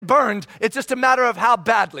burned. It's just a matter of how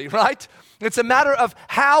badly, right? It's a matter of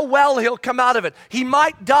how well he'll come out of it. He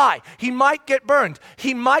might die. He might get burned.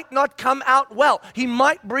 He might not come out well. He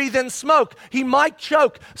might breathe in smoke. He might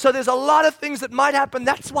choke. So there's a lot of things that might happen.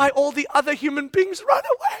 That's why all the other human beings run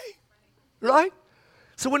away, right?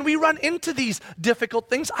 So when we run into these difficult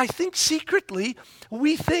things, I think secretly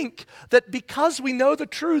we think that because we know the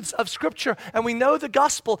truths of Scripture and we know the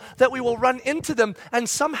gospel, that we will run into them and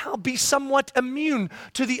somehow be somewhat immune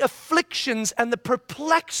to the afflictions and the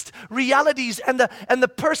perplexed realities and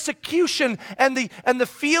the persecution and the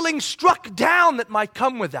feeling struck down that might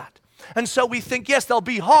come with that. And so we think, yes, they'll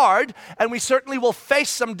be hard, and we certainly will face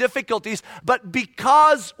some difficulties, but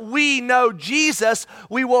because we know Jesus,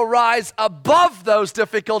 we will rise above those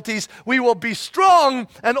difficulties. We will be strong,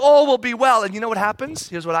 and all will be well. And you know what happens?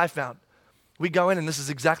 Here's what I found. We go in, and this is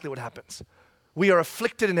exactly what happens. We are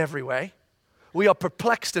afflicted in every way. We are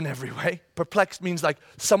perplexed in every way. Perplexed means like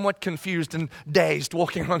somewhat confused and dazed,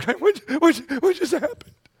 walking around going, what just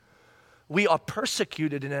happened? We are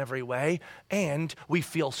persecuted in every way, and we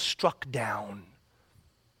feel struck down.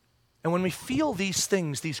 And when we feel these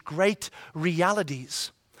things, these great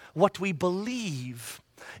realities, what we believe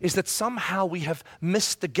is that somehow we have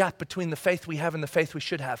missed the gap between the faith we have and the faith we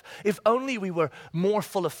should have. If only we were more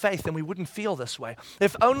full of faith, then we wouldn't feel this way.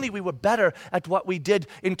 If only we were better at what we did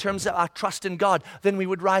in terms of our trust in God, then we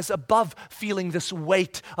would rise above feeling this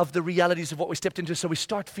weight of the realities of what we stepped into, so we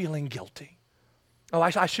start feeling guilty. Oh,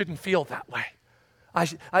 I shouldn't feel that way.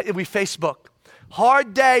 We Facebook,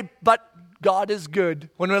 hard day, but God is good.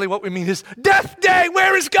 When really what we mean is, death day,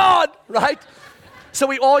 where is God? Right? So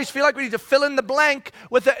we always feel like we need to fill in the blank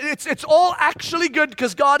with it's all actually good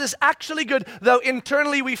because God is actually good, though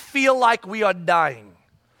internally we feel like we are dying.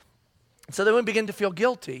 So then we begin to feel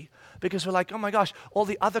guilty because we're like, oh my gosh, all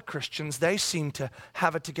the other Christians, they seem to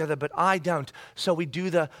have it together, but I don't. So we do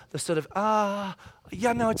the sort of,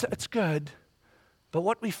 it's good. But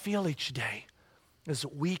what we feel each day is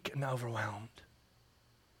weak and overwhelmed.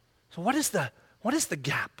 So what is the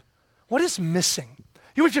gap? What is missing?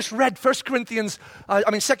 You have just read 2 Corinthians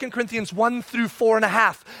 1 through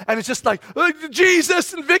 4.5. And it's just like,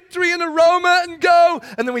 Jesus and victory and aroma and go.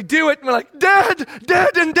 And then we do it and we're like, dead,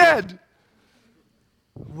 and dead.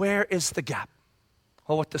 Where is the gap?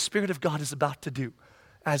 Well, what the Spirit of God is about to do,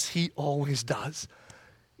 as He always does,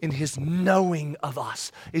 in His knowing of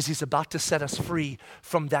us, is He's about to set us free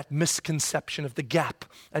from that misconception of the gap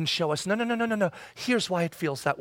and show us, no. Here's why it feels that way.